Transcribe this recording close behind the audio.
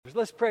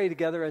Let's pray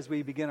together as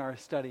we begin our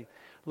study.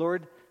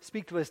 Lord,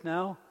 speak to us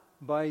now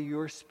by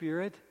your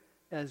Spirit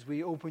as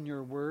we open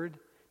your word.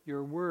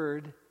 Your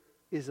word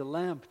is a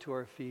lamp to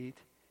our feet,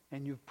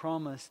 and you've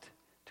promised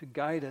to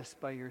guide us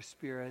by your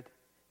Spirit,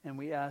 and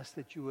we ask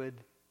that you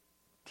would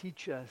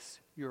teach us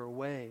your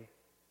way.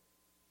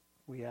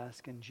 We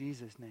ask in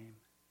Jesus' name,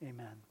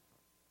 amen.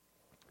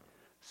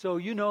 So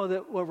you know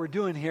that what we're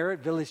doing here at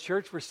Village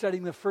Church, we're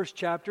studying the first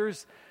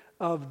chapters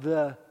of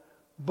the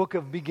book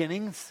of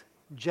beginnings,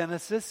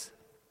 Genesis,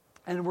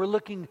 and we're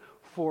looking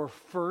for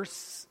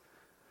firsts,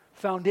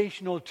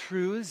 foundational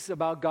truths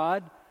about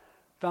God,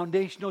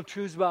 foundational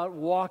truths about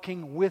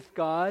walking with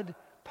God,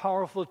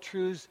 powerful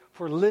truths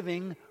for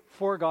living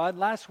for God.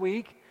 Last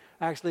week,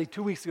 actually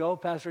 2 weeks ago,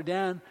 Pastor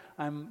Dan,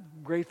 I'm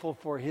grateful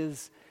for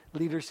his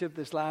leadership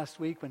this last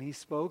week when he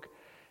spoke.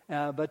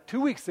 But 2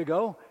 weeks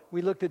ago,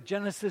 we looked at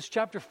Genesis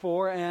chapter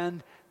 4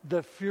 and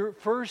the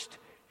first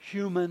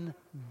human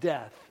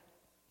death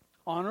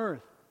on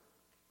earth.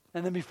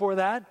 And then before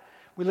that,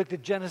 we looked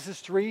at Genesis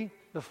 3,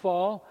 the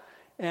fall,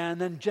 and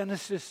then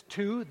Genesis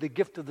 2, the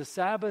gift of the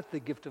Sabbath, the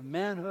gift of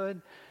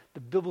manhood, the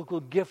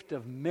biblical gift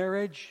of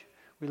marriage.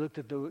 We looked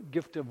at the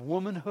gift of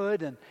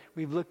womanhood, and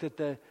we've looked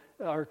at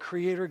our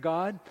Creator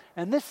God.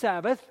 And this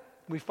Sabbath,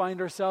 we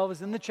find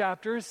ourselves in the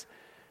chapters,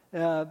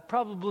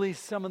 probably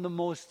some of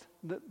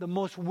the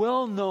most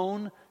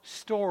well-known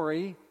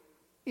story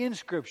in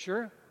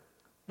Scripture,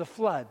 the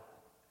flood.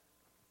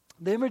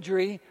 The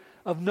imagery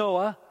of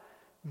Noah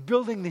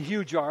building the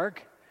huge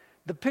ark,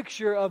 the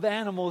picture of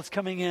animals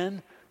coming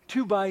in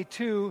 2 by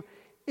 2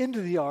 into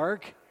the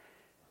ark,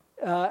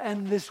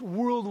 and this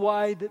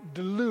worldwide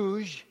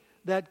deluge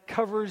that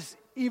covers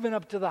even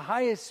up to the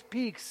highest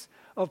peaks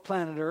of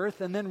planet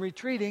Earth, and then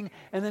retreating,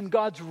 and then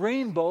God's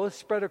rainbow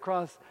spread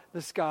across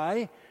the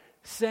sky,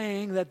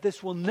 saying that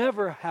this will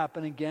never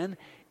happen again,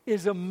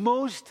 is a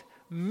most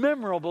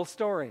memorable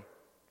story.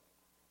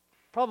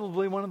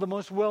 Probably one of the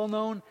most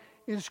well-known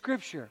in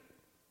Scripture.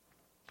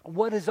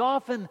 What is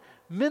often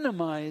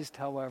minimized,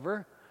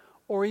 however,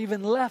 or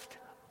even left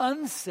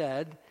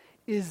unsaid,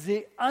 is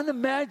the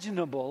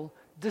unimaginable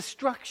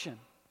destruction.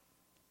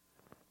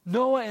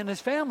 Noah and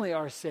his family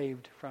are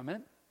saved from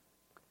it.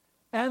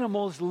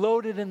 Animals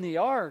loaded in the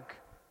ark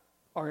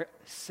are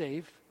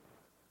safe,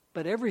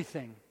 but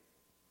everyone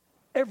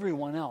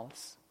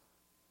else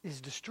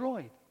is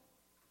destroyed.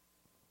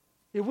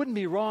 It wouldn't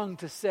be wrong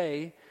to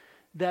say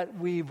that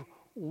we've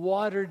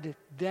watered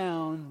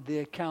down the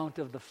account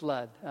of the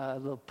flood. A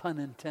little pun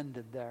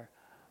intended there.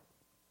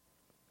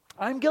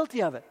 I'm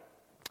guilty of it.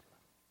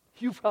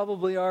 You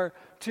probably are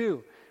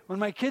too. When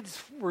my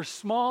kids were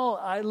small,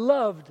 I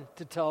loved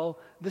to tell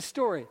the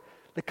story.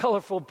 The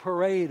colorful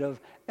parade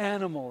of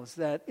animals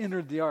that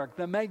entered the ark.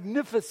 The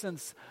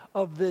magnificence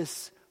of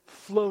this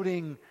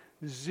floating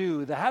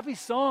zoo. The happy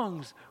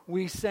songs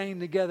we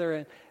sang together,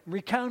 and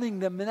recounting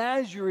the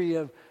menagerie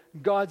of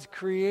God's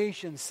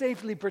creation,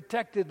 safely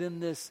protected in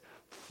this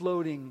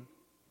floating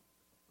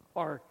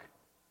ark.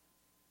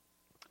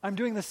 I'm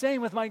doing the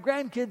same with my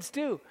grandkids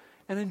too,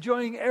 and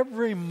enjoying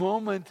every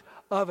moment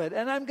of it.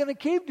 And I'm going to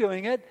keep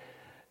doing it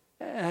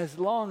as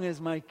long as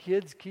my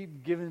kids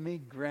keep giving me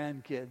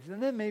grandkids.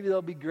 And then maybe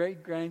they'll be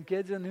great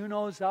grandkids, and who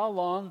knows how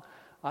long.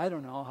 I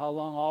don't know how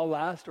long I'll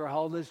last or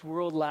how this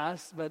world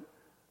lasts, but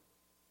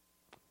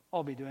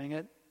I'll be doing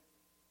it.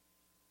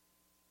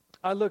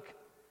 I look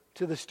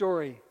to the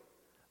story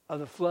of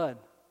the flood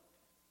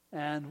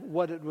and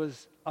what it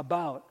was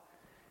about.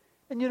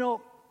 And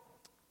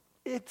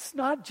it's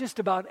not just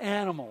about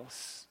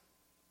animals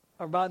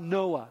or about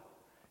Noah.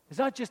 It's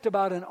not just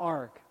about an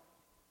ark.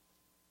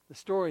 The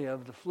story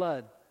of the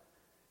flood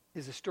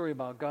is a story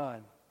about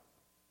God.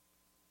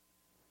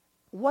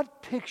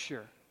 What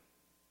picture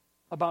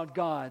about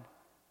God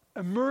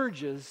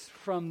emerges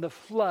from the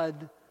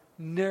flood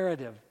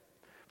narrative?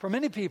 For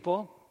many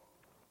people,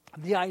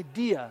 the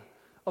idea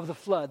of the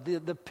flood,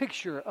 the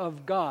picture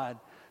of God,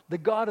 the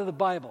God of the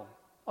Bible,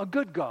 a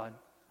good God,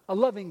 a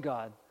loving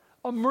God,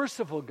 a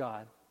merciful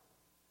God,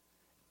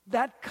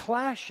 that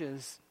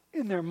clashes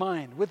in their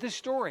mind with this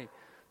story.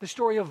 The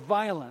story of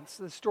violence,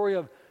 the story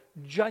of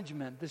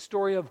judgment, the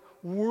story of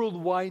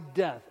worldwide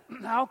death.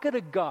 How could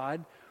a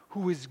God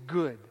who is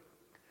good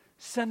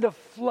send a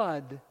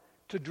flood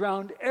to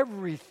drown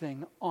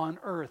everything on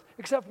earth,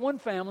 except one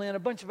family and a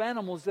bunch of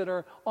animals that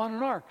are on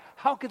an ark?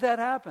 How could that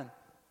happen?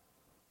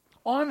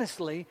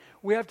 Honestly,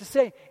 we have to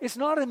say, it's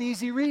not an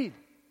easy read.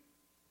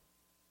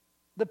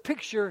 The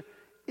picture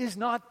is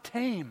not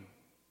tame.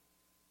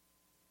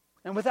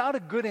 And without a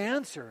good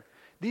answer,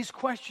 these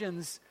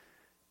questions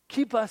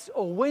keep us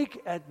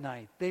awake at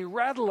night. They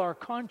rattle our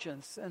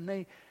conscience, and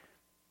they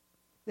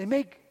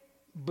make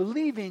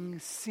believing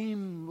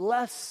seem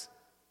less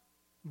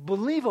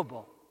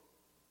believable.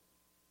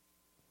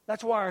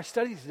 That's why our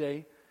study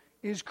today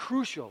is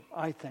crucial,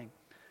 I think.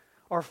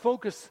 Our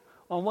focus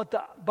on what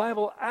the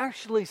Bible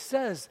actually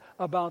says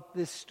about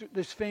this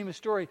famous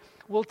story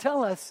will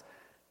tell us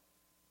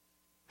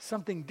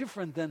something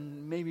different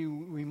than maybe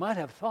we might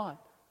have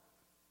thought.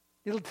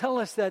 It'll tell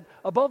us that,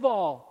 above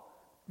all,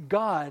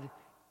 God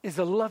is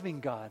a loving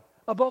God.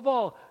 Above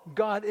all,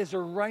 God is a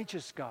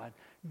righteous God.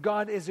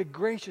 God is a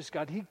gracious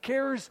God. He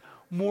cares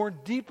more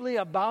deeply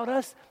about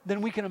us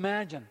than we can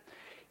imagine.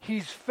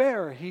 He's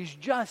fair, He's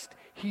just,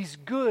 He's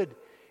good,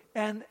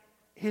 and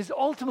His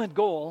ultimate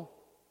goal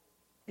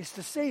is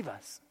to save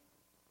us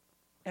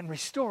and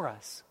restore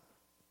us.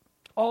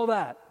 All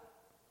that.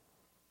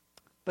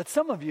 But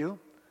some of you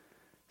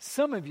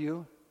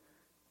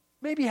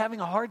may be having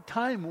a hard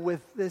time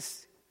with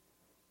this,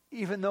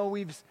 even though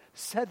we've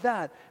said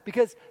that,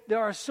 because there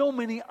are so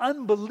many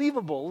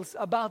unbelievables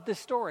about this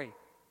story.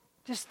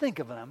 Just think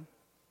of them.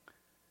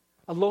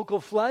 A local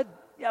flood?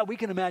 Yeah, we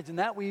can imagine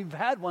that. We've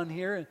had one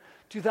here in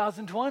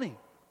 2020.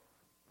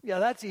 Yeah,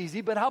 that's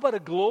easy. But how about a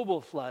global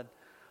flood?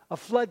 A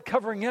flood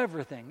covering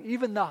everything,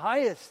 even the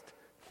highest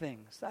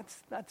things.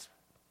 That's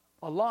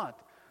a lot.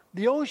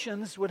 The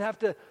oceans would have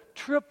to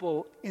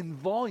triple in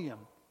volume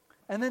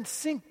and then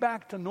sink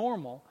back to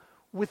normal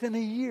within a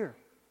year.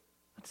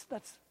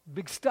 That's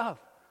big stuff.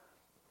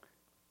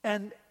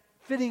 And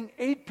fitting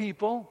 8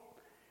 people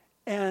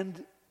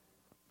and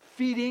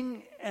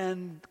feeding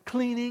and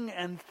cleaning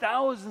and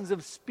thousands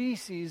of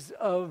species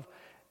of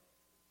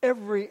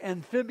every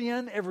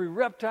amphibian, every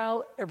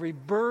reptile, every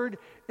bird,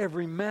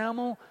 every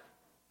mammal.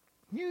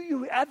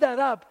 You add that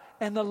up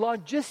and the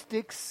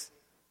logistics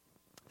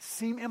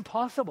seem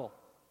impossible.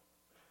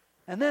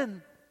 And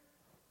then,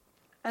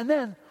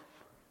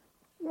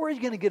 where are you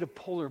going to get a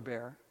polar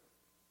bear?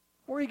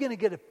 Where are you going to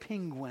get a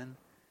penguin?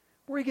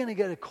 Where are you going to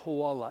get a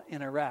koala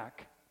in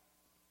Iraq?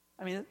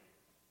 I mean,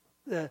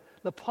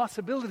 the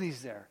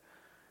possibilities there.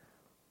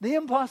 The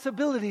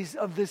impossibilities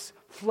of this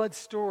flood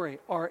story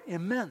are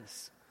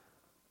immense.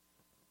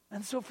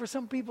 And so for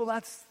some people,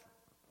 that's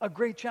a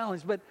great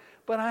challenge. But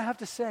I have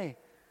to say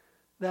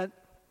that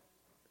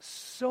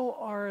so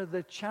are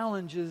the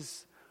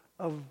challenges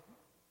of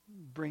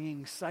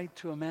bringing sight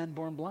to a man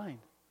born blind.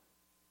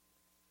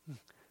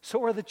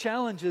 So are the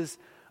challenges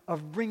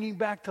of bringing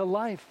back to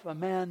life a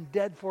man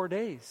dead 4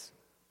 days.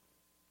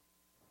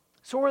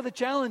 So are the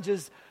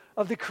challenges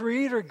of the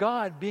Creator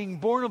God being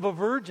born of a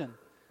virgin.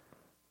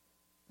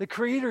 The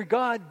Creator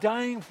God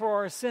dying for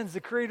our sins.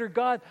 The Creator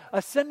God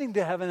ascending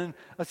to heaven and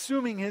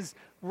assuming His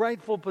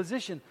rightful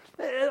position.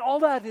 All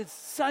that is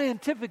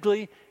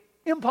scientifically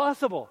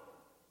impossible.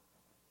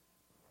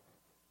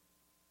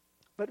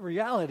 But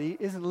reality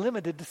isn't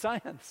limited to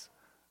science.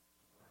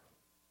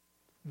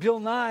 Bill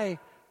Nye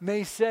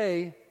may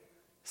say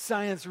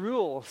science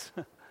rules,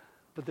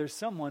 but there's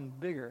someone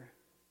bigger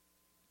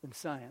than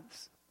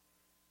science.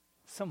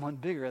 Someone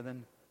bigger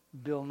than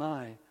Bill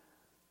Nye.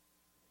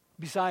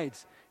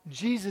 Besides,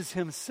 Jesus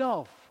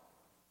Himself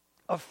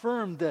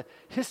affirmed the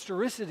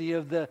historicity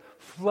of the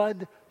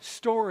flood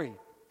story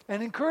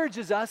and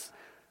encourages us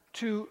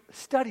to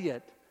study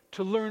it,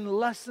 to learn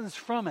lessons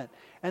from it,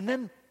 and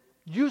then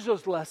use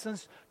those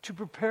lessons to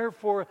prepare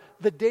for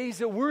the days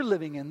that we're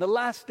living in, the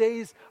last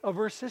days of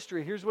Earth's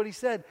history. Here's what He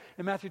said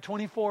in Matthew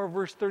 24,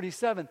 verse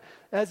 37.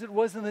 As it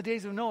was in the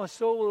days of Noah,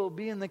 so will it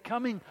be in the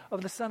coming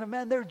of the Son of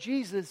Man. There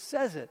Jesus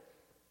says it.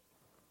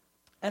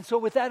 And so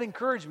with that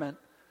encouragement,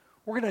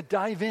 we're going to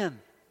dive in.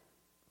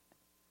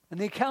 And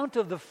the account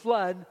of the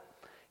flood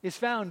is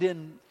found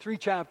in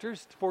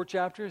 4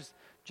 chapters,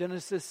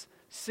 Genesis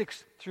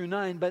 6 through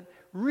 9. But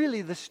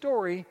really the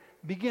story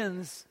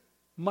begins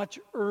much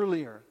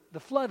earlier. The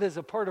flood is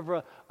a part of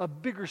a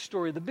bigger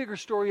story, the bigger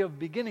story of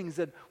beginnings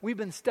that we've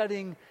been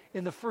studying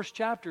in the first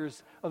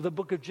chapters of the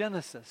book of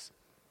Genesis.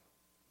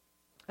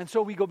 And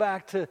so we go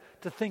back to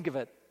think of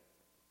it.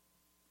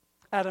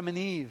 Adam and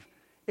Eve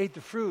ate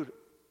the fruit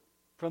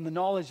from the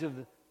knowledge of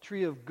the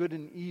tree of good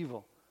and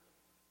evil.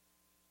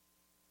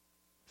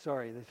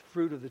 Sorry, the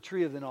fruit of the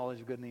tree of the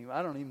knowledge of good and evil.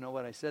 I don't even know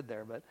what I said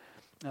there, but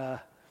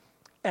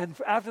and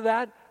after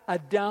that, a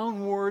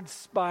downward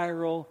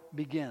spiral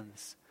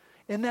begins.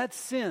 In that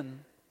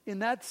sin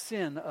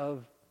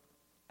of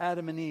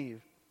Adam and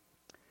Eve.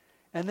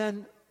 And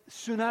then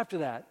soon after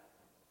that,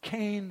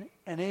 Cain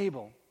and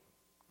Abel.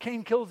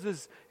 Cain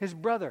kills his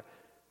brother.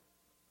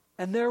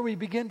 And there we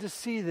begin to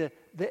see the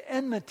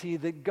enmity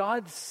that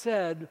God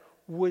said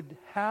would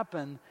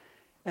happen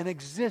and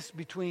exist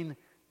between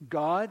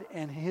God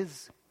and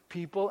His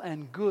people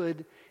and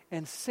good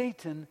and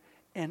Satan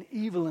and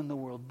evil in the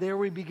world. There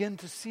we begin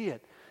to see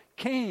it.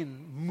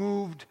 Cain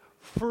moved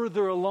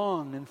further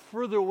along and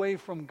further away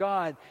from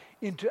God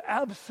into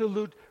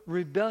absolute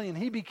rebellion.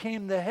 He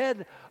became the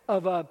head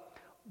of a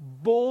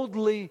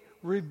boldly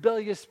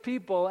rebellious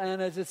people,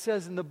 and as it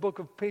says in the book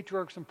of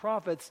Patriarchs and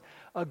Prophets,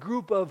 a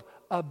group of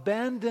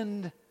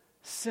abandoned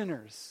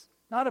sinners.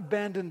 Not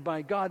abandoned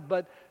by God,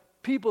 but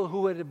people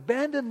who had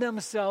abandoned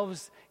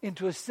themselves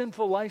into a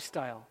sinful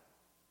lifestyle.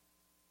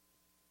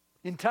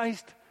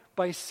 Enticed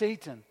by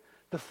Satan,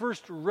 the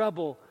first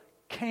rebel,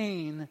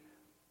 Cain,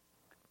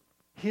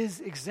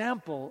 his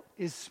example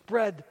is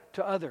spread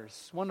to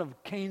others. One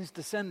of Cain's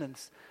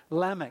descendants,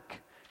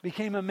 Lamech,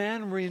 became a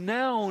man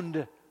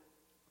renowned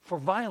for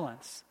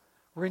violence,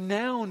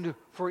 renowned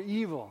for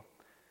evil.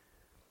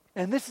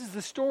 And this is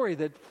the story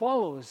that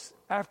follows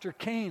after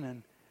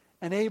Cain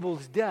and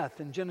Abel's death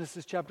in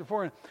Genesis chapter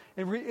 4.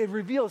 And it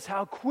reveals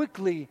how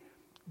quickly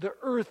the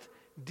earth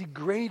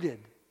degraded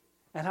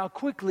and how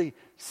quickly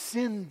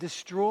sin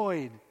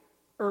destroyed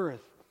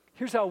earth.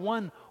 Here's how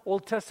one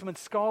Old Testament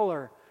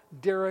scholar,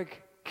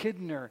 Derek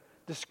Kidner,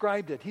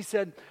 described it. He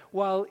said,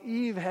 while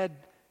Eve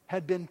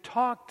had been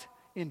talked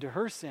into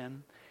her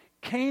sin,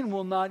 Cain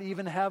will not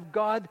even have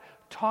God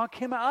talk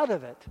him out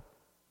of it,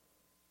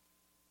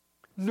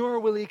 nor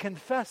will he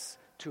confess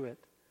to it,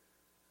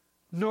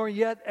 nor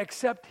yet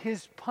accept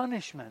his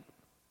punishment.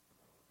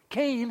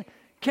 Cain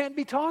can't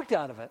be talked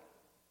out of it.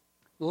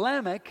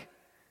 Lamech,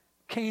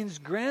 Cain's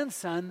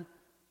grandson,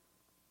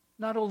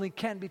 not only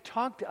can't be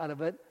talked out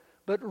of it,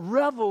 but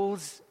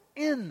revels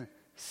in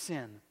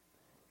sin.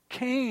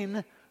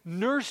 Cain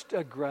nursed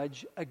a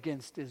grudge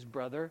against his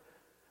brother.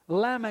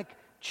 Lamech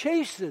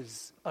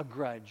chases a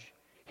grudge.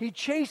 He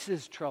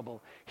chases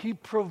trouble. He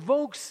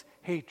provokes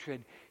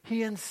hatred.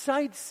 He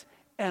incites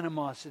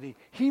animosity.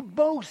 He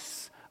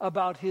boasts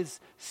about his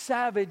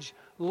savage,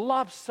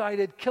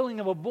 lopsided killing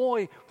of a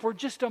boy for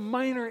just a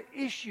minor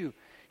issue.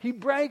 He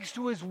brags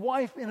to his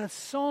wife in a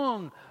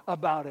song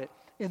about it,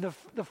 in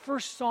the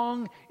first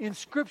song in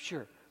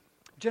Scripture.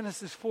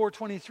 Genesis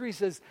 4:23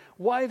 says,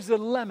 "Wives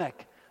of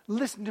Lamech,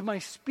 listen to my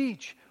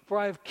speech, for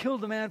I have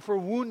killed a man for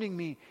wounding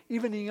me,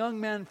 even a young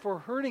man for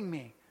hurting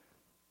me."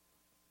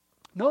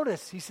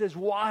 Notice, he says,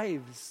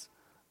 wives.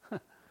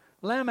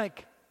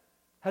 Lamech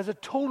has a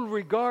total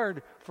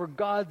regard for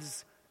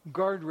God's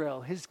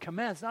guardrail, his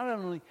commands. Not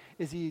only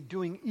is he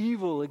doing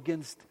evil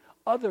against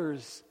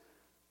others,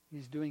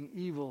 he's doing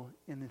evil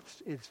in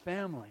his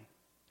family,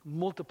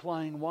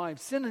 multiplying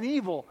wives. Sin and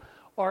evil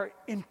are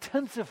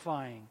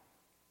intensifying.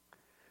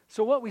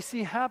 So what we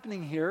see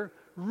happening here,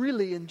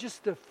 really in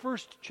just the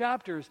first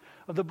chapters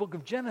of the book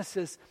of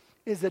Genesis,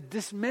 is a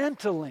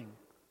dismantling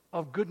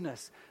of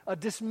goodness, a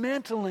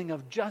dismantling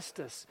of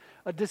justice,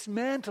 a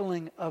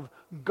dismantling of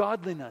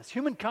godliness.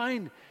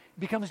 Humankind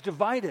becomes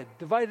divided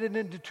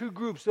into two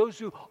groups. Those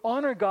who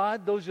honor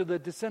God, those are the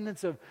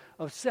descendants of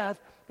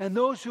Seth, and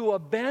those who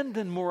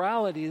abandon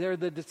morality, they're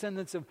the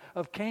descendants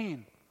of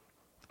Cain.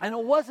 And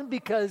it wasn't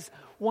because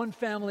one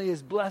family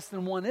is blessed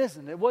and one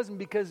isn't. It wasn't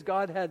because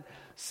God had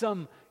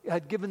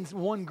given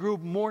one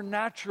group more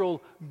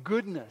natural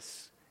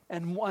goodness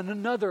and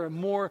another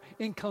more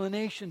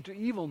inclination to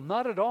evil.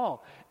 Not at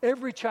all.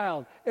 Every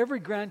child, every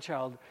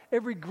grandchild,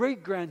 every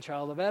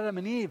great-grandchild of Adam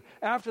and Eve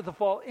after the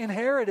fall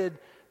inherited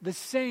the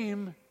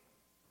same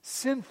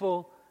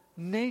sinful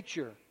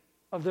nature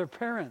of their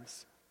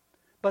parents.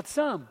 But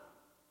some,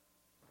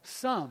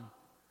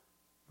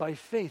 by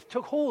faith,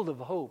 took hold of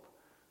hope,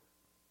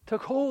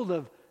 took hold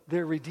of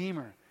their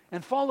Redeemer,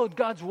 and followed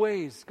God's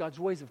ways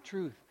of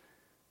truth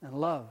and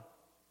love.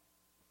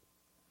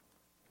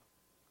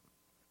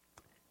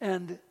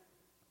 And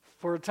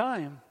for a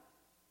time,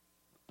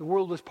 the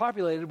world was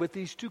populated with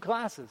these two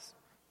classes,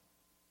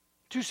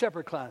 two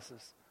separate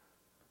classes.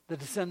 The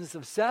descendants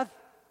of Seth,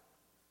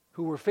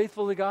 who were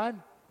faithful to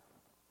God,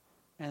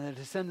 and the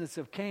descendants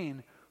of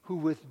Cain, who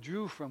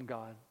withdrew from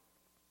God.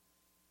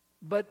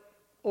 But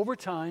over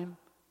time,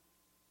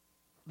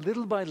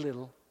 little by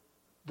little,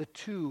 the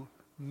two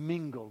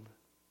mingled.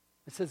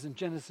 It says in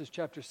Genesis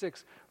chapter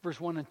 6,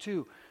 verse 1 and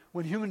 2,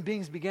 when human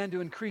beings began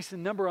to increase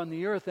in number on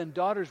the earth and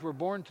daughters were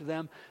born to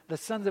them, the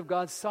sons of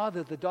God saw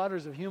that the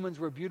daughters of humans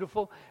were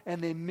beautiful,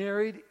 and they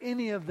married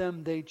any of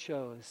them they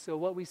chose. So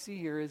what we see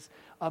here is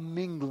a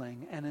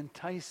mingling, an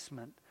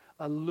enticement,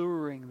 a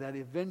luring that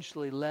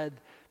eventually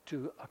led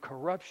to a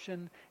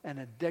corruption and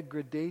a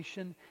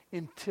degradation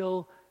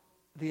until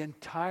the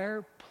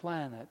entire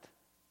planet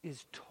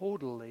is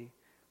totally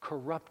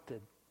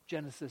corrupted.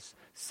 Genesis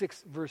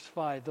 6, verse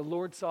 5. The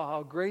Lord saw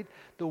how great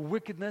the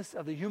wickedness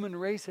of the human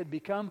race had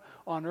become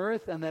on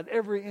earth, and that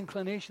every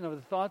inclination of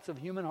the thoughts of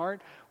human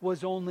heart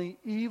was only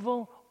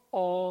evil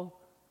all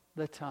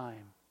the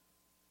time.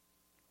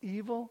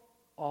 Evil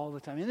all the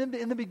time. And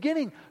in the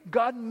beginning,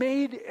 God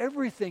made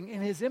everything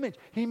in His image.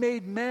 He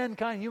made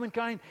mankind,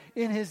 humankind,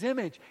 in His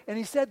image. And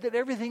He said that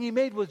everything He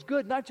made was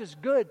good. Not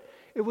just good,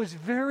 it was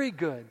very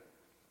good.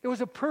 It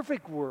was a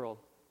perfect world.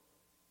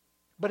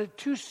 But it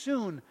too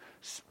soon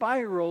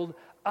spiraled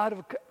out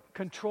of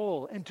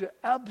control into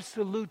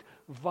absolute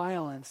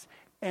violence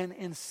and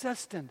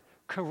incessant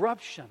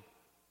corruption.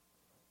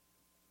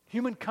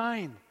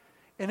 Humankind,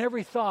 in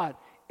every thought,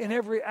 in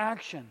every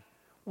action,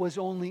 was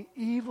only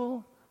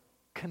evil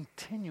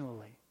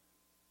continually.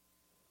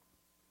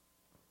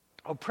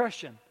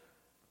 Oppression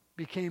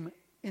became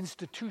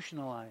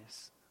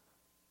institutionalized.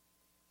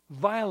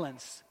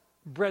 Violence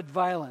bred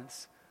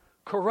violence.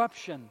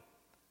 Corruption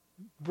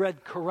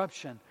bred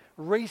corruption.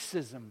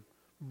 Racism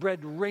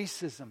bred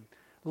racism.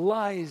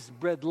 Lies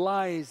bred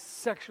lies.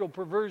 Sexual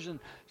perversion.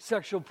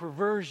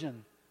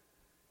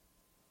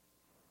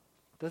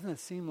 Doesn't it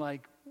seem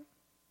like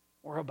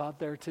we're about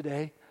there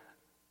today?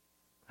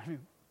 I mean,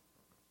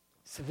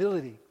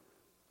 civility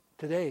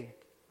today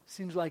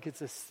seems like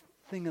it's a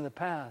thing of the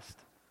past.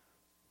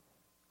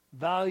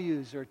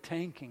 Values are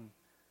tanking.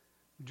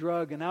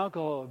 Drug and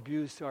alcohol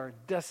abuse are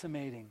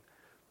decimating.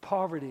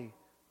 Poverty,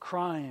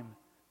 crime,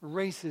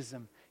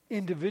 racism,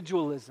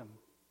 individualism.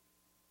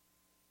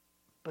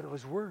 But it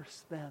was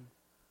worse then.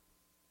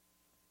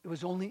 It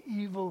was only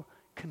evil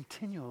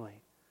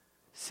continually.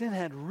 Sin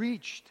had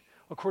reached,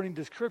 according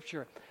to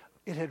Scripture,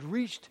 it had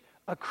reached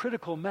a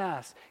critical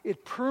mass.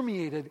 It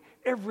permeated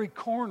every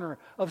corner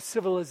of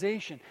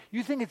civilization.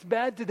 You think it's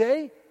bad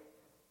today?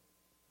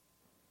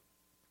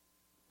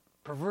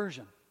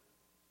 Perversion,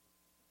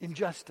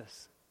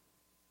 injustice,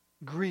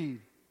 greed,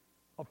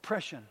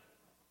 oppression,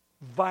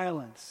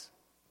 violence,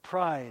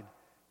 pride,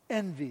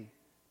 envy,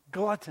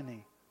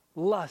 gluttony,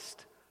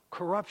 lust,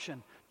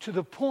 corruption, to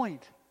the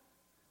point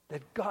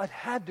that God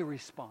had to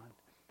respond.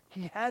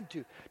 He had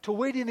to. To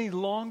wait any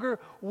longer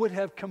would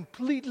have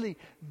completely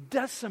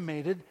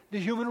decimated the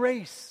human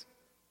race.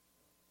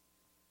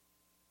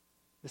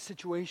 The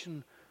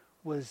situation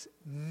was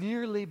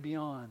nearly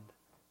beyond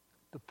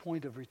the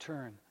point of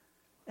return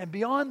and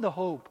beyond the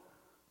hope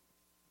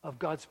of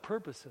God's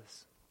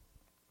purposes.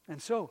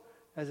 And so,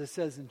 as it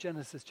says in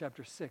Genesis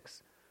chapter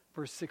 6,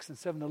 verse 6 and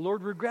 7, the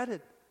Lord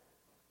regretted.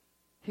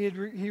 He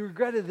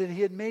regretted that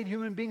he had made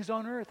human beings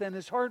on earth, and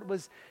his heart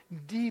was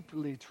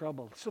deeply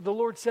troubled. So the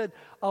Lord said,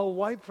 I'll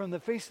wipe from the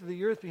face of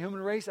the earth the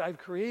human race I've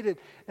created,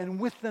 and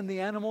with them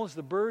the animals,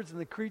 the birds,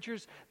 and the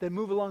creatures that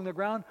move along the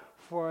ground,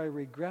 for I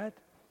regret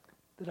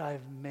that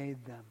I've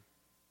made them.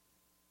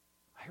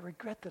 I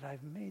regret that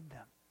I've made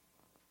them.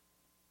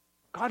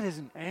 God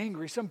isn't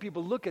angry. Some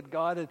people look at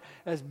God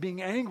as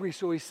being angry,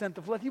 so he sent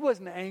the flood. He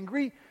wasn't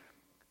angry,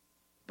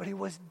 but he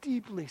was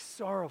deeply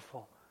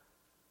sorrowful.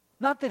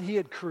 Not that he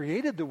had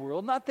created the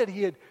world, not that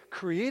he had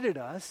created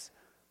us,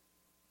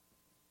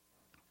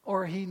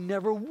 or he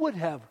never would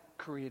have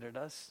created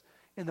us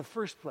in the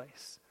first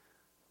place.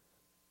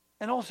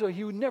 And also,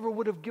 he never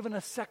would have given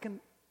a second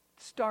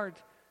start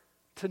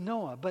to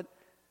Noah. But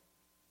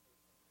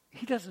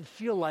he doesn't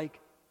feel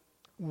like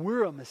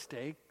we're a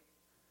mistake.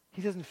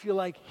 He doesn't feel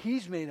like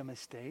he's made a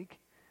mistake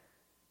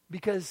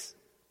because,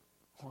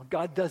 well,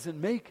 God doesn't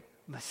make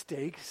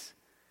mistakes.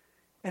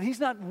 And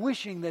he's not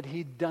wishing that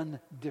he'd done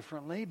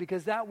differently,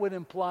 because that would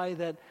imply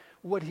that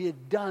what he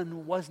had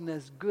done wasn't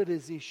as good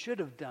as he should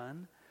have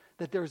done,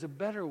 that there's a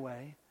better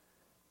way.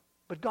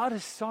 But God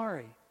is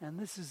sorry. And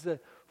this is the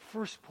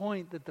first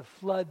point that the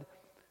flood,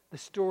 the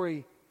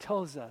story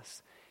tells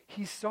us.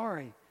 He's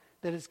sorry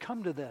that it's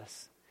come to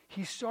this.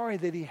 He's sorry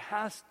that he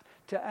has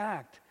to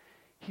act.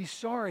 He's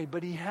sorry,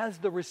 but he has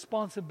the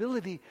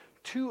responsibility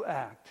to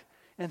act.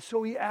 And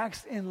so he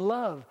acts in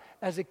love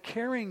as a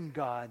caring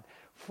God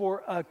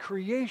for a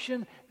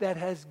creation that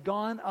has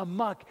gone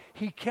amok.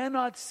 He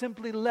cannot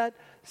simply let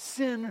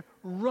sin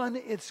run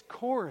its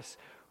course.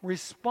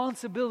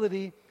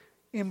 Responsibility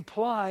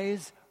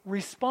implies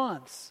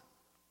response.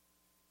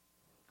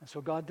 And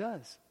so God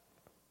does.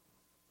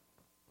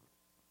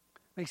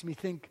 Makes me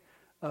think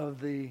of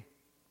the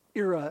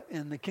era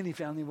in the Kinney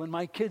family when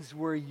my kids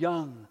were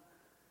young.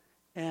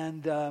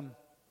 And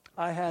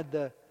I had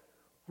the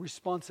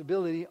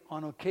responsibility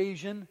on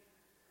occasion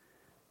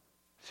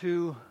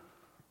to,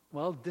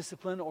 well,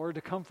 discipline or to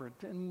comfort.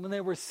 And when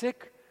they were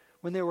sick,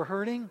 when they were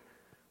hurting,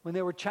 when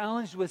they were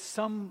challenged with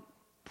some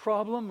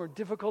problem or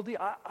difficulty,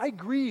 I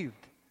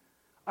grieved.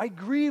 I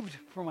grieved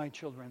for my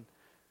children.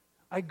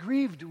 I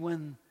grieved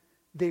when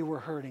they were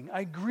hurting.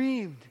 I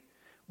grieved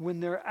when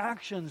their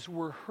actions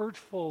were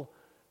hurtful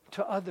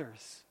to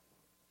others,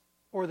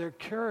 or their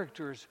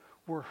characters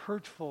were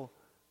hurtful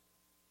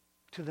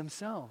to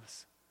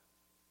themselves.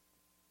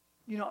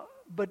 You know,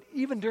 but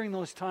even during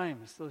those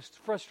times, those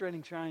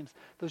frustrating times,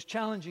 those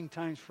challenging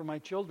times for my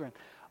children,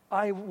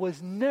 I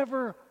was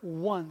never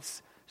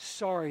once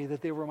sorry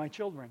that they were my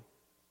children.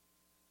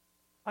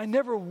 I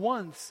never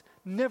once,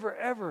 never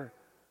ever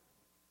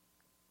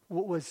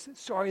was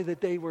sorry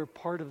that they were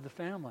part of the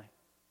family.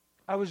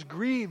 I was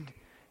grieved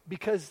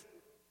because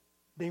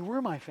they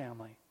were my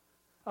family.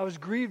 I was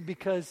grieved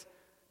because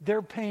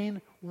their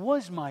pain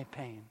was my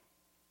pain.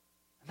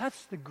 And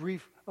that's the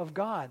grief of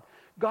God.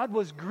 God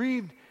was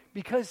grieved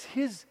because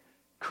his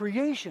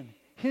creation,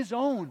 his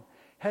own,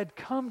 had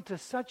come to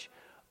such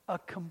a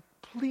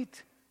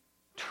complete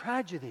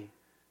tragedy.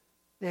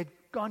 They had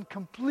gone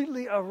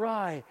completely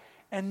awry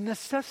and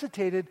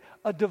necessitated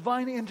a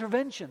divine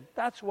intervention.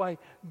 That's why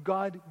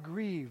God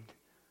grieved.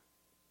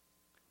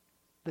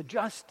 The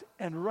just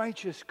and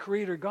righteous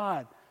Creator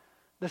God,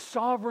 the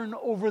sovereign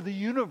over the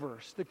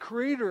universe, the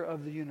creator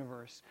of the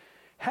universe,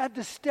 had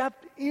to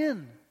step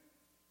in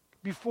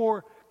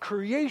before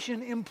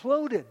creation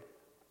imploded.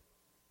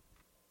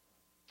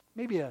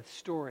 Maybe a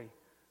story,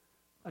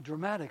 a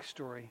dramatic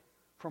story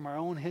from our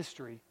own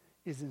history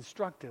is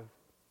instructive.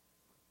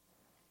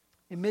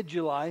 In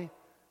mid-July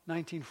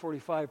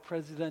 1945,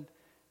 President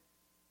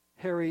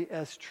Harry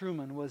S.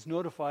 Truman was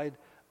notified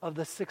of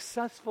the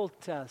successful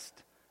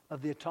test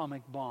of the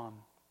atomic bomb.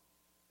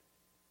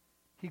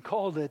 He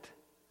called it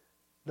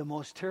the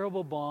most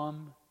terrible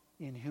bomb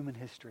in human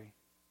history.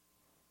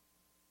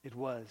 It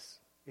was.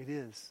 It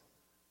is.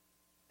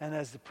 And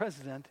as the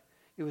president,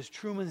 it was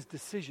Truman's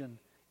decision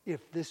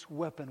if this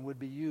weapon would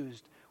be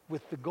used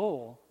with the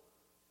goal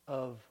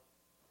of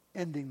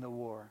ending the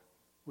war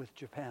with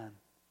Japan.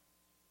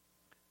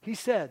 He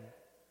said,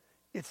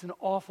 it's an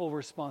awful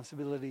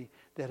responsibility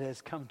that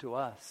has come to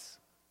us,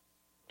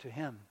 to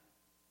him.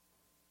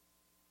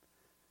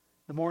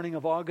 The morning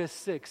of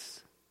August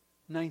 6,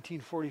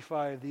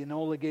 1945, the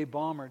Enola Gay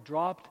bomber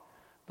dropped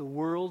the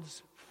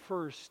world's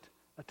first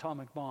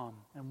atomic bomb.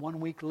 And 1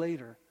 week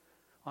later,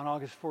 on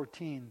August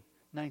 14,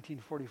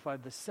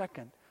 1945, the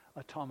second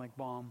atomic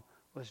bomb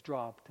was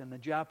dropped. And the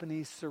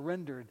Japanese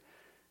surrendered,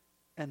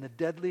 and the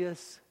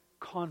deadliest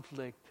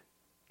conflict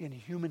in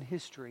human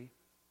history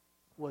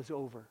was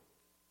over.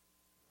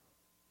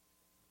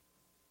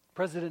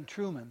 President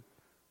Truman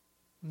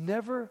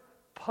never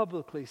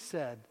publicly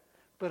said,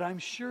 but I'm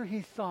sure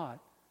he thought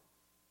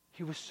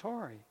he was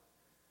sorry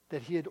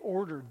that he had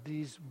ordered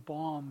these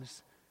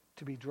bombs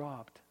to be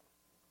dropped.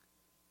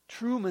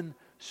 Truman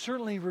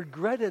certainly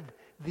regretted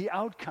the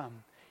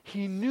outcome.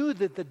 He knew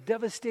that the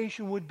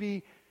devastation would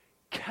be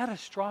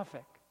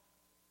catastrophic.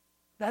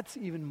 That's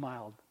even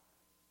mild.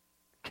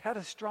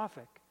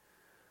 Catastrophic.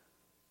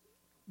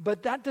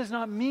 But that does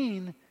not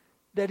mean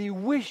that he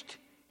wished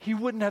he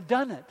wouldn't have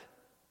done it.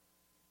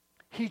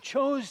 He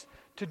chose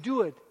to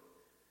do it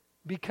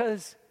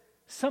because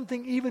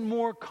something even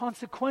more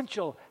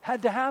consequential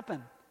had to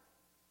happen.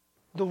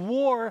 The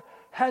war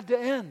had to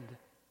end.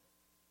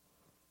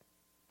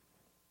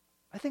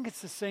 I think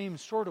it's the same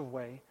sort of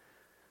way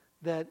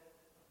that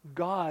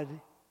God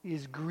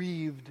is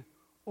grieved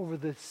over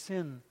the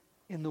sin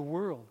in the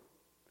world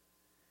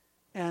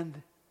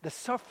and the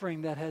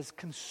suffering that has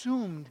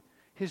consumed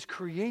his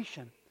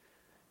creation.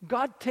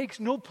 God takes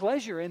no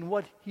pleasure in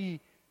what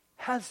he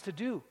has to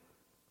do.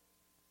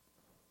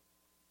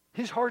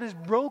 His heart is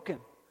broken.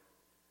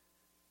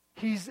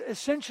 He's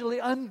essentially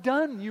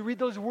undone. You read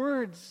those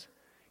words.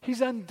 He's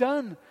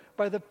undone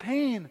by the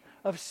pain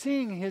of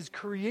seeing his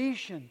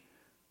creation,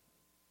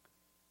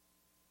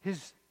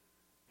 his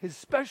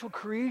special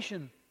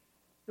creation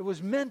that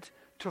was meant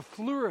to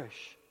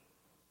flourish,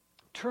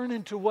 turn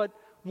into what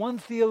one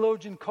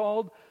theologian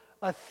called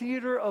a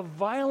theater of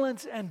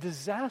violence and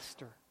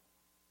disaster.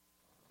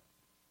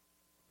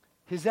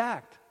 His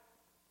act,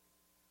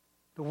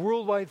 the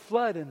worldwide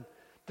flood and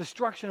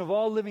destruction of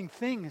all living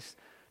things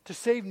to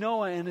save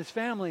Noah and his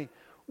family,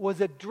 was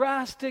a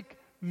drastic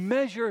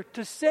measure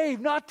to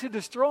save, not to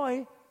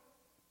destroy.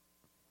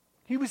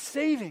 He was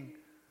saving.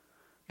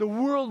 The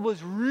world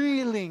was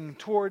reeling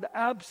toward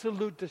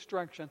absolute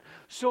destruction.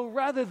 So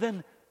rather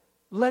than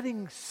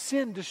letting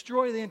sin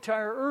destroy the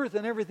entire earth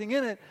and everything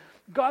in it,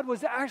 God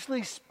was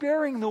actually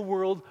sparing the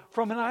world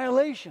from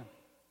annihilation.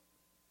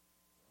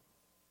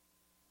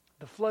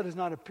 The flood is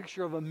not a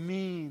picture of a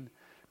mean,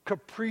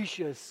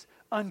 capricious,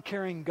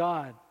 uncaring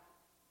God.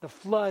 The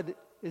flood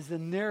is the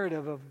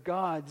narrative of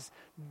God's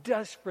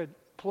desperate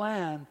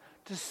plan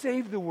to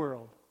save the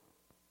world.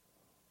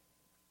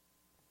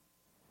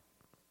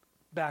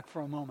 Back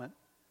for a moment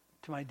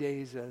to my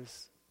days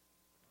as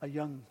a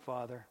young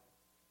father.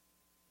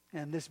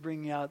 And this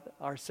bringing out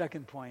our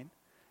second point,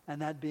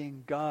 and that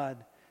being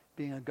God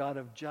being a God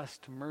of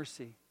just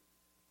mercy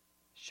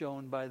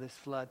shown by this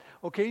flood.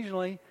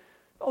 Occasionally,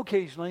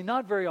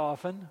 not very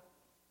often,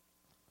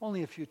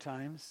 only a few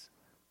times,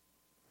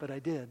 but I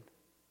did.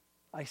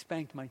 I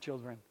spanked my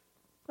children.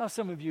 Now,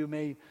 some of you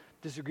may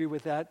disagree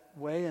with that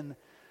way, and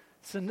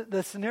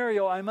the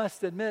scenario, I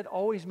must admit,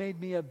 always made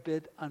me a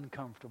bit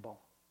uncomfortable.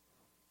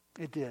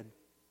 It did.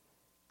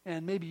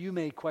 And maybe you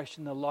may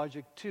question the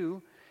logic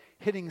too.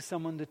 Hitting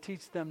someone to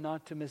teach them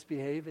not to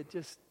misbehave, it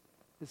just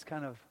is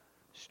kind of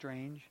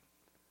strange.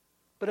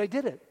 But I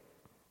did it.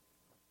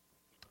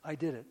 I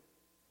did it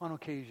on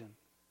occasion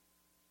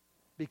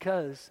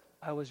because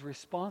I was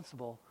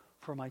responsible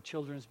for my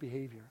children's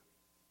behavior.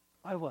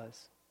 I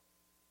was,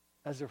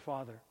 as their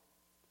father.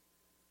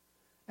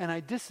 And I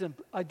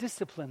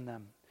disciplined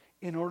them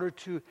in order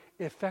to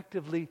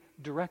effectively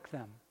direct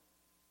them,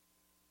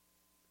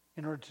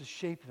 in order to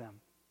shape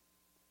them,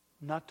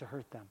 not to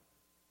hurt them.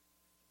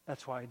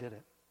 That's why I did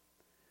it.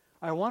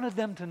 I wanted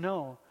them to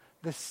know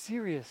the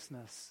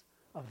seriousness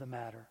of the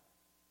matter.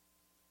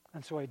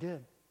 And so I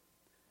did.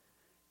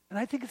 And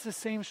I think it's the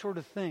same sort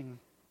of thing,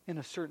 in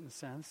a certain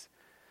sense,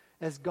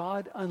 as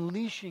God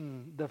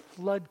unleashing the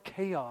flood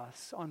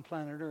chaos on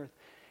planet Earth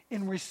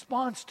in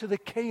response to the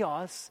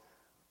chaos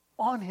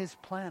on his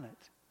planet.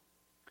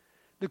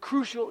 The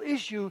crucial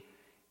issue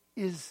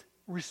is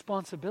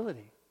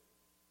responsibility.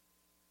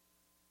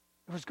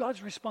 It was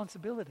God's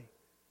responsibility.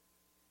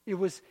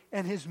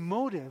 And his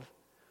motive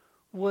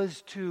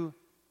was to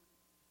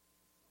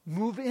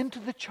move into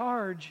the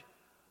charge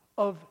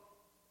of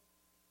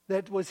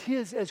that was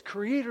his as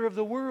creator of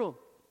the world.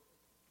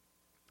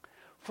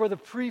 For the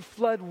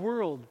pre-flood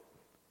world,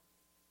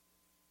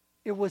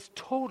 it was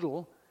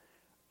total,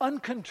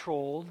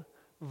 uncontrolled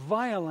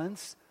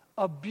violence,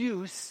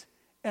 abuse,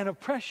 and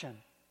oppression.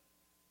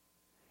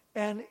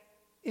 And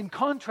in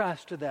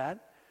contrast to that,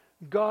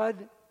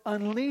 God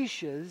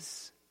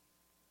unleashes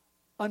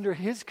under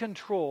his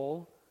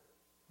control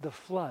the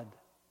flood.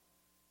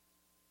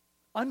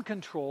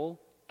 Uncontrolled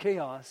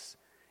chaos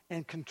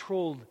and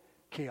controlled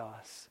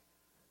chaos.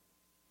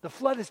 The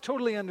flood is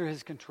totally under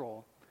his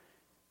control.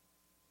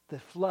 The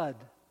flood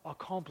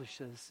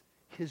accomplishes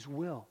His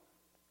will.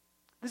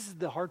 This is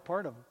the hard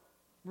part of it,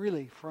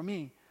 really, for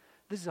me.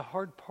 This is a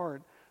hard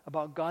part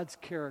about God's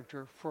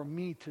character for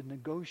me to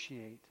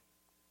negotiate.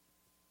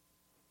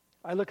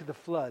 I look at the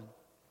flood.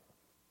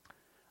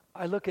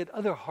 I look at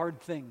other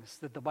hard things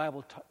that the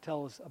Bible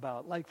tells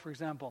about. Like, for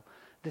example,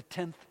 the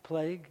 10th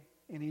plague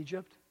in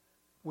Egypt,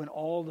 when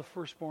all the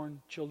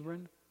firstborn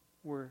children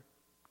were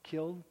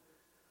killed.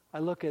 I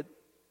look at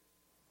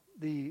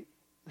the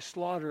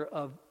slaughter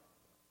of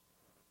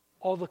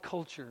all the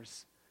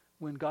cultures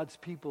when God's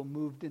people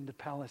moved into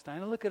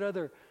Palestine. I look at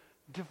other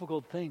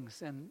difficult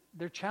things, and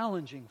they're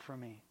challenging for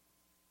me.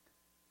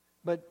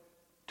 But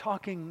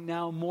talking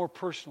now more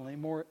personally,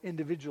 more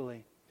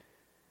individually,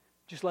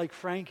 just like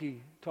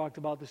Frankie talked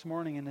about this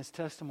morning in his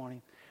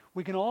testimony,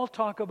 we can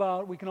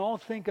all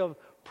think of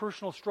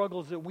personal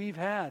struggles that we've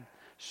had,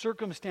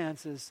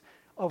 circumstances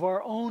of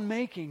our own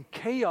making,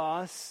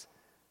 chaos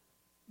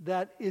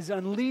that is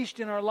unleashed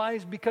in our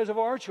lives because of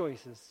our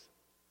choices.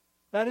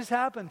 That has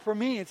happened for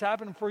me. It's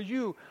happened for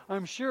you,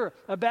 I'm sure.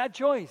 A bad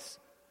choice.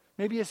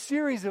 Maybe a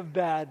series of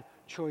bad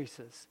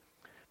choices.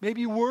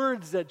 Maybe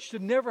words that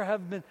should never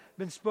have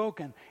been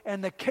spoken.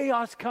 And the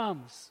chaos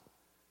comes.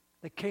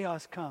 The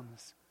chaos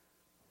comes.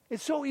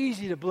 It's so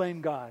easy to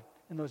blame God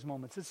in those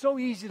moments. It's so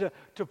easy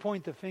to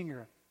point the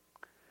finger.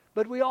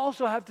 But we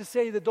also have to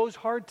say that those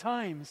hard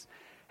times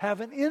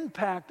have an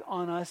impact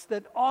on us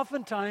that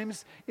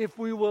oftentimes, if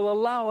we will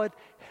allow it,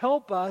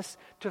 help us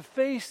to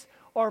face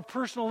our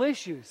personal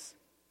issues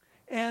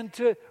and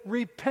to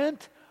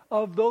repent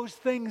of those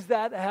things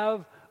that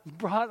have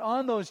brought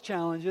on those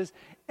challenges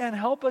and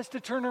help us to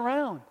turn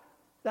around.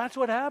 That's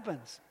what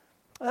happens.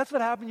 That's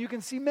what happened. You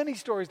can see many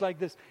stories like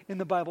this in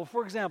the Bible.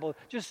 For example,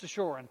 just a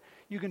short one.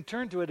 You can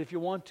turn to it if you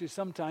want to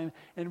sometime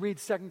and read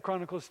 2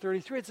 Chronicles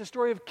 33. It's a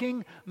story of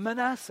King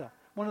Manasseh,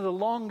 one of the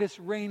longest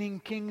reigning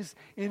kings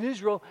in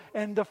Israel.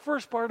 And the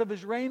first part of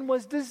his reign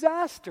was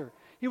disaster.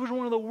 He was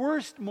one of the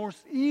worst,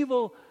 most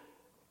evil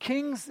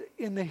kings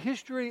in the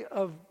history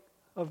of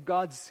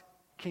God's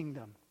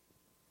kingdom.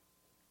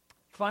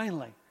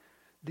 Finally,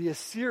 the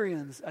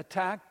Assyrians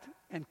attacked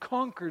and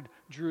conquered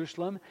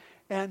Jerusalem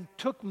and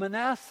took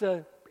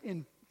Manasseh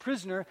in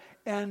prisoner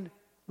and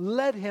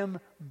led him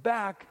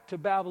back to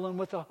Babylon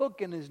with a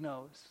hook in his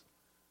nose.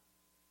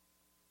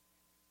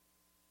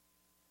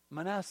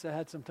 Manasseh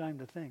had some time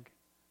to think.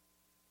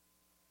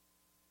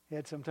 He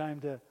had some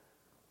time to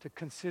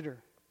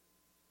consider.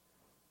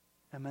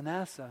 And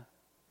Manasseh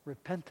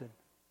repented.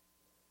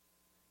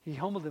 He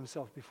humbled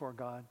himself before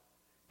God.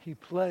 He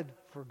pled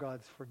for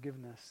God's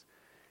forgiveness.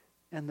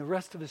 And the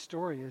rest of his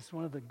story is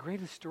one of the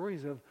greatest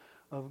stories of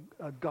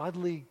a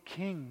godly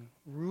king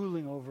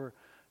ruling over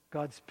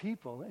God's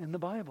people in the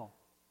Bible.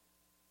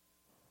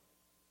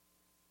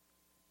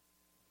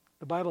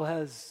 The Bible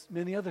has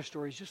many other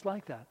stories just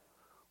like that,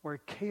 where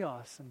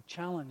chaos and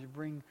challenge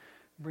bring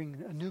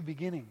a new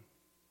beginning.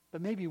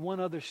 But maybe one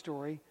other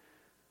story,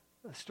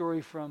 a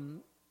story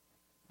from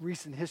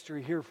recent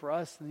history here for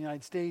us in the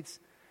United States,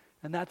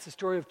 and that's the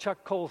story of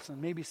Chuck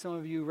Colson. Maybe some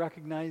of you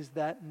recognize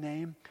that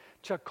name.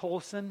 Chuck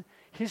Colson,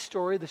 his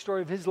story, the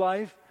story of his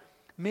life,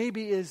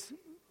 maybe is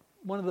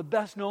one of the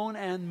best known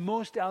and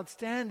most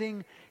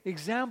outstanding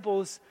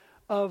examples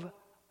of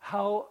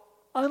how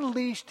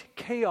unleashed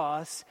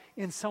chaos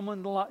in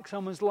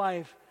someone's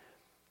life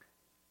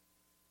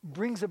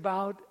brings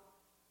about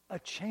a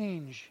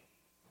change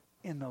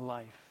in the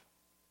life,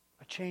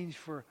 a change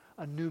for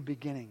a new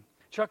beginning.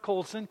 Chuck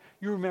Colson,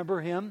 you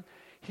remember him.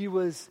 He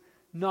was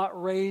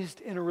not raised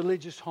in a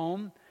religious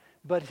home,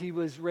 but he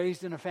was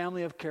raised in a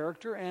family of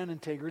character and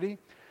integrity.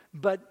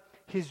 But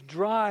his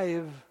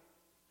drive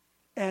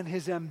and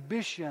his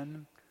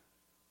ambition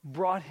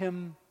brought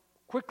him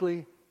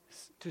quickly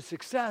to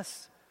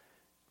success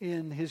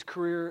in his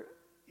career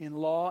in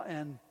law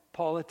and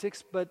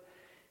politics. But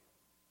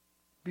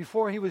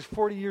before he was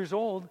 40 years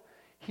old,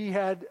 he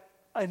had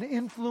an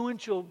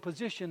influential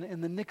position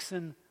in the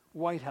Nixon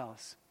White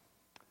House.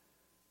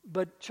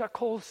 But Chuck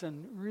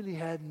Colson really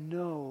had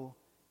no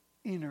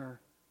inner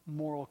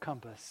moral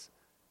compass.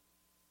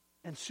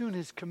 And soon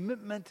his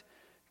commitment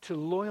to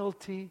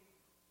loyalty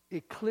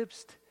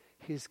eclipsed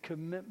his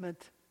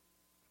commitment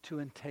to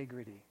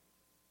integrity.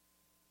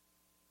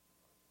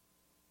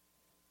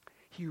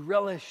 He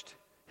relished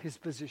his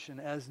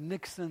position as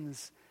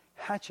Nixon's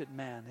hatchet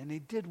man, and he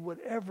did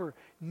whatever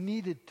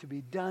needed to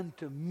be done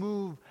to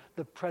move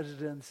the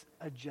president's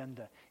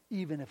agenda,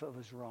 even if it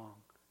was wrong,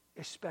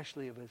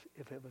 especially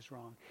if it was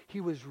wrong.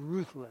 He was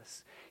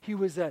ruthless. He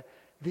was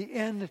the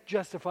end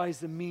justifies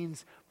the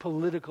means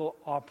political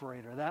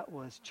operator. That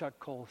was Chuck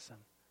Colson.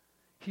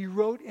 He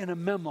wrote in a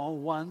memo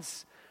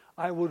once,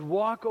 "I would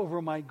walk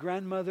over my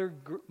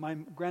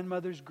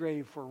grandmother's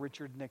grave for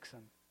Richard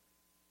Nixon."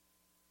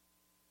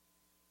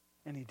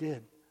 And he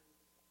did.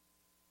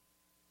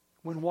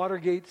 When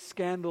Watergate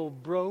scandal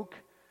broke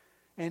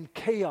and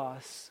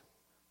chaos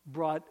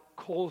brought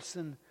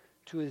Colson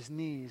to his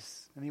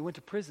knees, and he went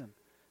to prison.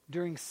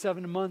 During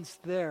 7 months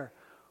there,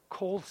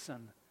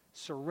 Colson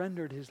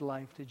surrendered his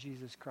life to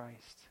Jesus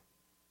Christ.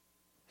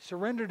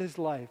 Surrendered his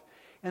life.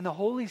 And the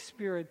Holy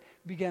Spirit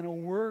began a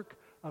work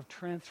of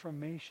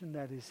transformation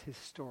that is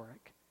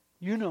historic.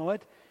 You know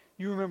it.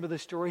 You remember the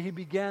story. He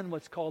began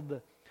what's called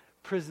the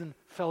prison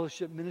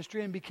fellowship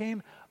ministry and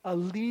became a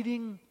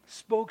leading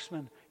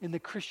spokesman in the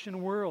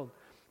Christian world.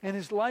 And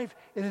his life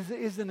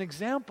is an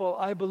example,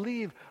 I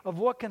believe, of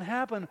what can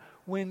happen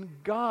when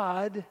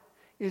God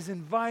is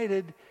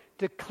invited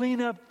to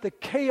clean up the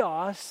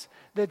chaos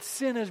that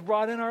sin has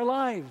brought in our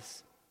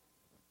lives.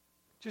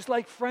 Just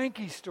like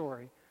Frankie's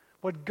story.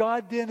 What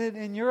God did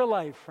in your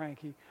life,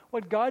 Frankie.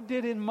 What God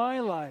did in my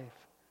life.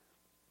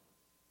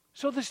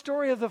 So the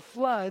story of the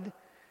flood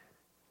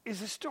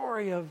is a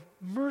story of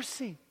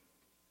mercy.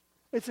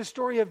 It's a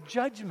story of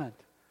judgment.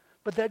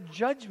 But that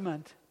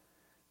judgment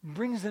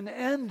brings an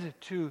end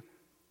to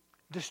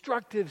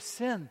destructive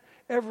sin,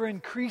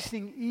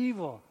 ever-increasing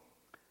evil.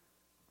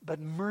 But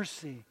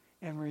mercy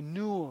and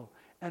renewal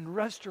and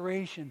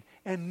restoration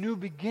and new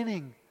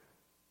beginning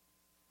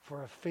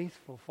for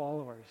faithful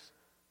followers,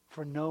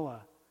 for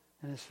Noah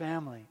and his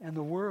family and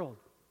the world.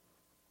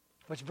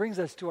 Which brings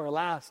us to our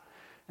last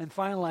and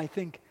final, I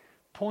think,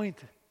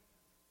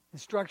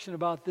 instruction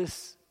about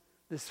this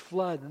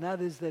flood, and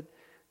that is that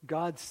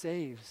God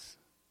saves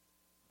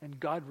and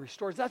God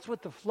restores. That's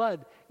what the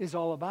flood is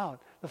all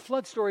about. The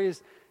flood story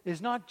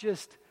is not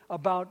just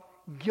about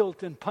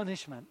guilt and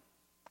punishment.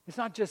 It's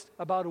not just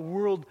about a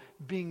world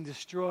being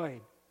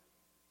destroyed.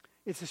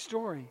 It's a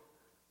story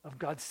of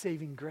God's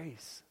saving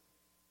grace.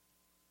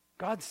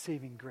 God's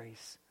saving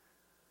grace.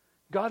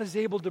 God is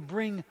able to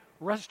bring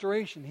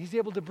restoration. He's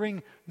able to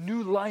bring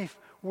new life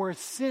where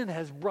sin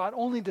has brought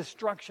only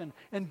destruction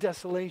and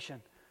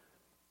desolation.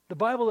 The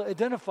Bible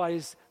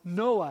identifies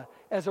Noah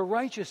as a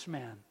righteous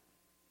man.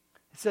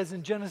 It says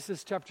in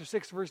Genesis chapter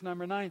 6, verse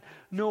number 9,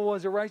 Noah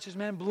was a righteous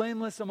man,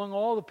 blameless among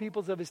all the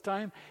peoples of his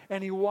time,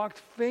 and he walked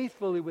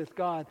faithfully with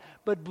God.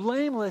 But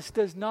blameless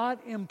does not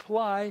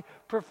imply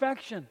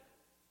perfection.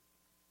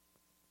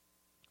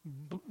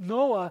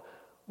 Noah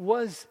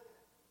was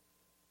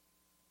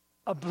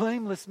a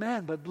blameless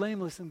man, but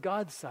blameless in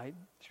God's sight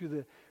through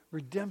the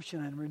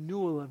redemption and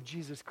renewal of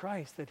Jesus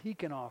Christ that he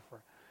can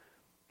offer.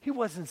 He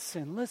wasn't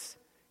sinless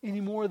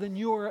any more than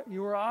you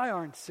or I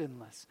aren't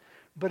sinless.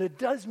 But it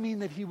does mean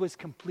that he was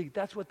complete.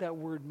 That's what that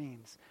word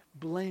means.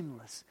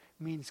 Blameless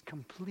means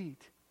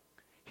complete.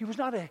 He was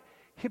not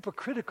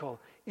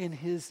hypocritical in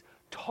his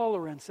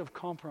tolerance of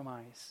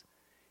compromise.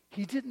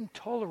 He didn't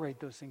tolerate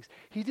those things.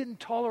 He didn't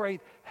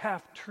tolerate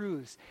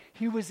half-truths.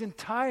 He was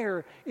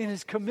entire in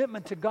his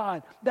commitment to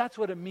God. That's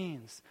what it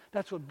means.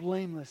 That's what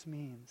blameless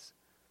means.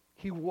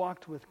 He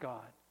walked with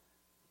God.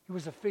 He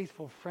was a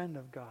faithful friend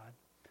of God,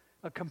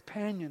 a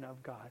companion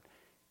of God.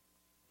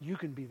 You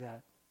can be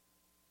that.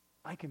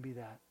 I can be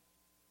that.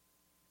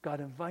 God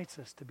invites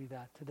us to be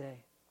that today.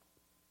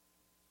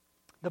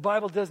 The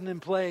Bible doesn't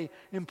imply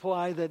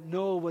that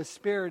Noah was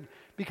spared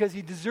because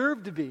he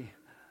deserved to be.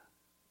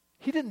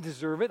 He didn't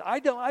deserve it. I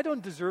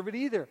don't deserve it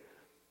either.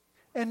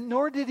 And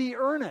nor did he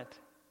earn it.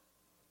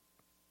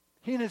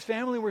 He and his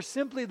family were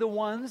simply the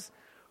ones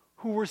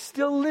who were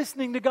still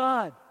listening to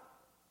God,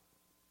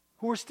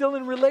 who were still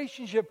in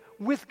relationship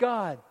with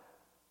God.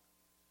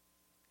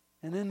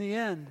 And in the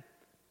end,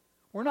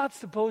 we're not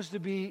supposed to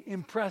be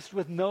impressed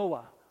with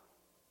Noah.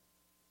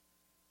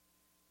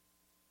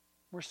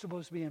 We're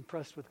supposed to be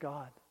impressed with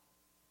God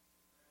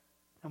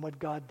and what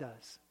God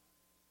does,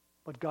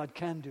 what God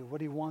can do, what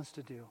he wants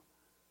to do.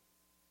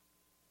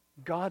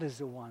 God is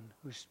the one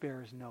who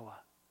spares Noah.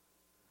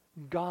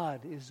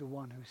 God is the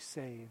one who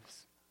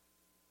saves.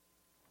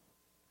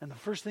 And the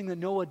first thing that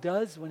Noah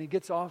does when he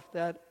gets off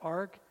that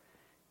ark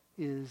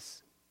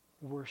is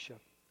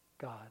worship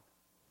God.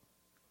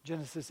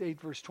 Genesis 8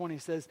 verse 20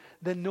 says,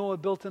 Then Noah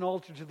built an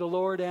altar to the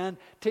Lord, and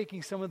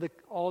taking some of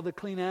all the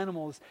clean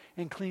animals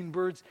and clean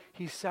birds,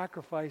 he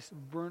sacrificed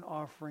burnt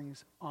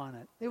offerings on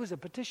it. It was a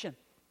petition.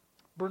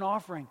 Burnt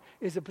offering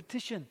is a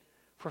petition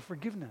for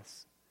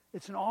forgiveness.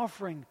 It's an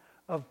offering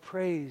of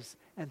praise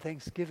and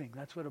thanksgiving.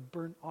 That's what a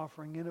burnt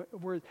offering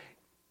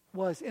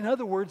was. In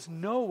other words,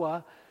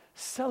 Noah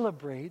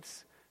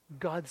celebrates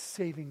God's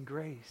saving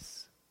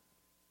grace.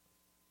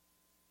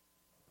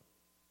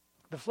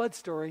 The flood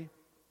story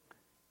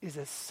is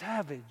a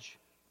savage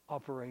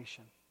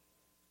operation.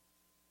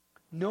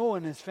 Noah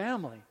and his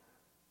family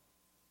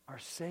are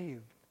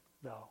saved,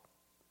 though.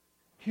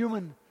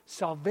 Human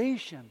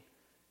salvation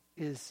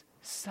is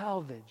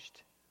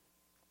salvaged.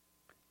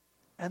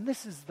 And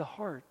this is the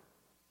heart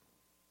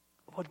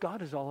of what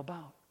God is all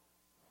about.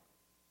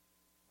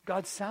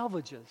 God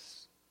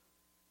salvages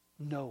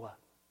Noah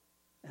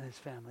and his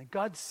family.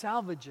 God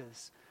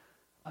salvages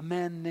a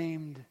man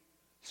named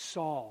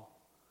Saul,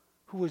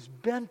 who was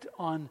bent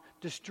on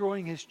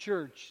destroying his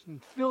church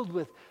and filled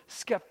with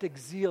skeptic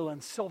zeal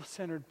and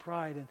self-centered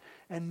pride,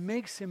 and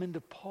makes him into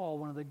Paul,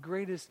 one of the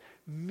greatest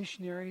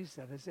missionaries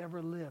that has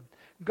ever lived.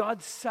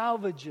 God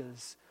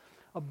salvages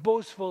a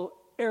boastful,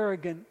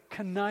 arrogant,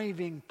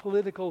 conniving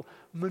political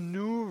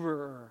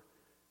maneuverer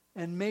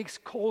and makes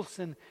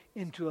Colson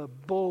into a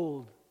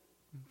bold,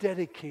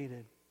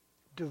 dedicated,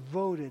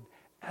 devoted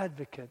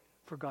advocate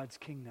for God's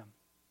kingdom.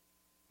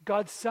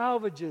 God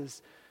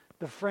salvages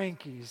the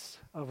Frankies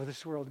of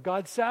this world.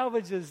 God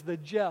salvages the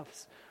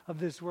Jeffs of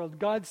this world.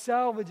 God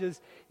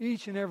salvages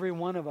each and every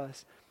one of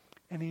us.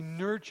 And He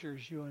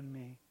nurtures you and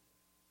me.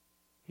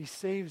 He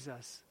saves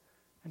us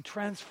and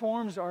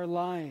transforms our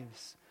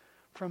lives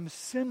from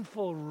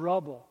sinful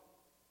rubble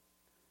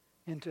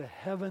into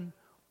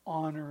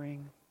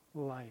heaven-honoring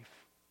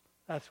life.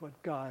 That's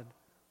what God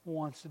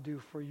wants to do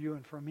for you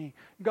and for me.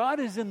 God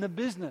is in the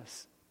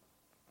business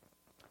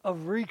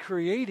of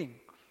recreating,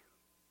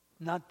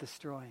 not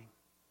destroying.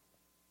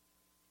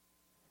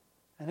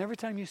 And every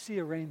time you see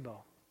a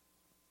rainbow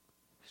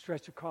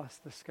stretch across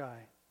the sky,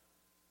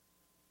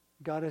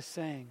 God is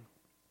saying,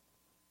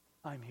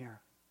 I'm here.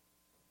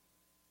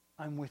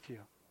 I'm with you.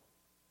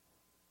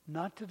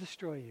 Not to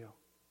destroy you,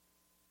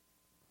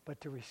 but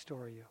to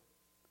restore you.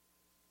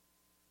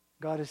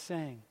 God is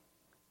saying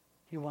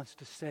He wants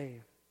to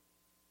save.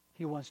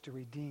 He wants to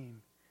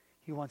redeem.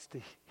 He wants to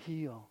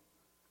heal.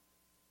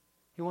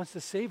 He wants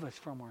to save us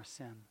from our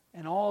sin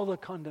and all the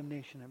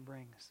condemnation it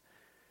brings.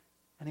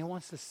 And He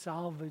wants to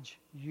salvage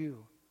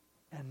you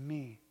and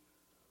me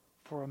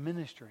for a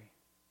ministry,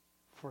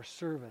 for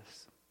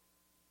service,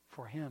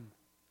 for Him,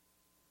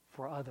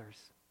 for others,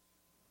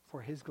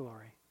 for His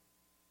glory.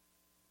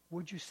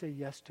 Would you say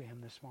yes to Him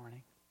this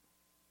morning?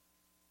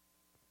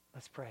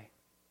 Let's pray.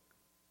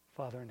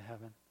 Father in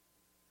heaven,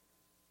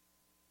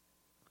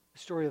 the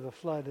story of the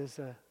flood is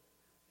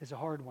a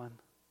hard one.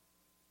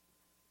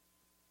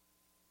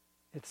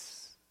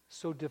 It's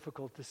so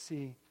difficult to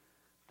see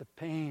the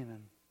pain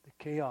and the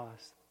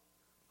chaos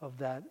of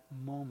that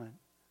moment.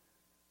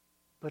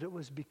 But it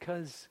was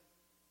because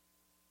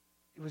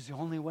it was the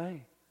only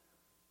way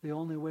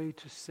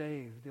to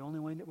save, the only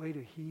way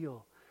to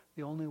heal,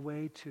 the only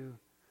way to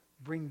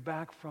bring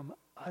back from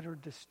utter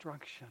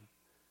destruction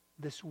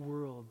this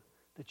world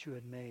that you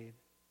had made.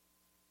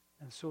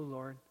 And so,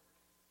 Lord,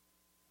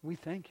 we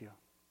thank you.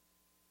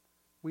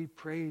 We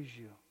praise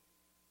you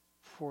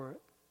for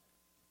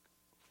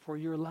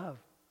your love,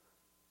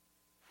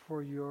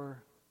 for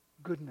your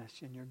goodness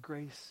and your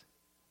grace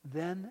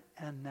then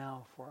and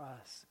now for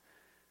us.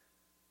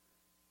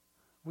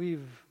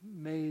 We've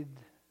made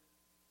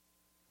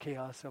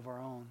chaos of our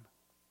own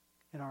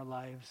in our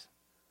lives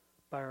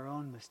by our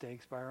own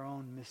mistakes, by our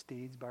own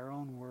misdeeds, by our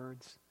own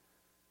words.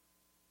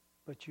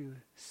 But you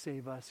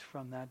save us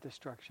from that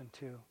destruction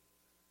too,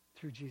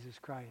 through Jesus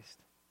Christ.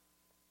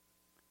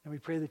 And we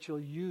pray that you'll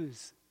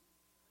use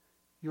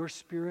your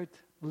Spirit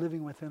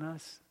living within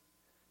us,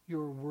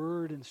 your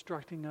word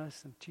instructing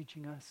us and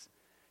teaching us,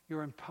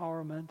 your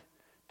empowerment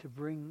to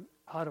bring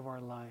out of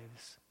our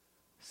lives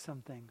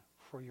something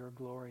for your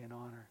glory and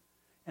honor.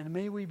 And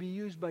may we be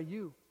used by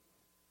you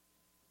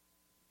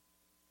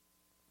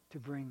to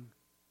bring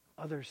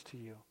others to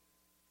you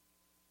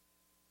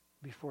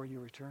before you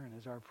return,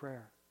 is our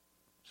prayer.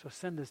 So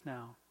send us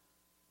now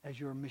as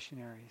your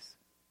missionaries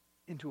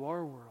into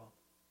our world.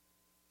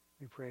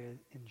 We pray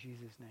in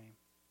Jesus' name.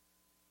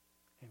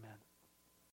 Amen.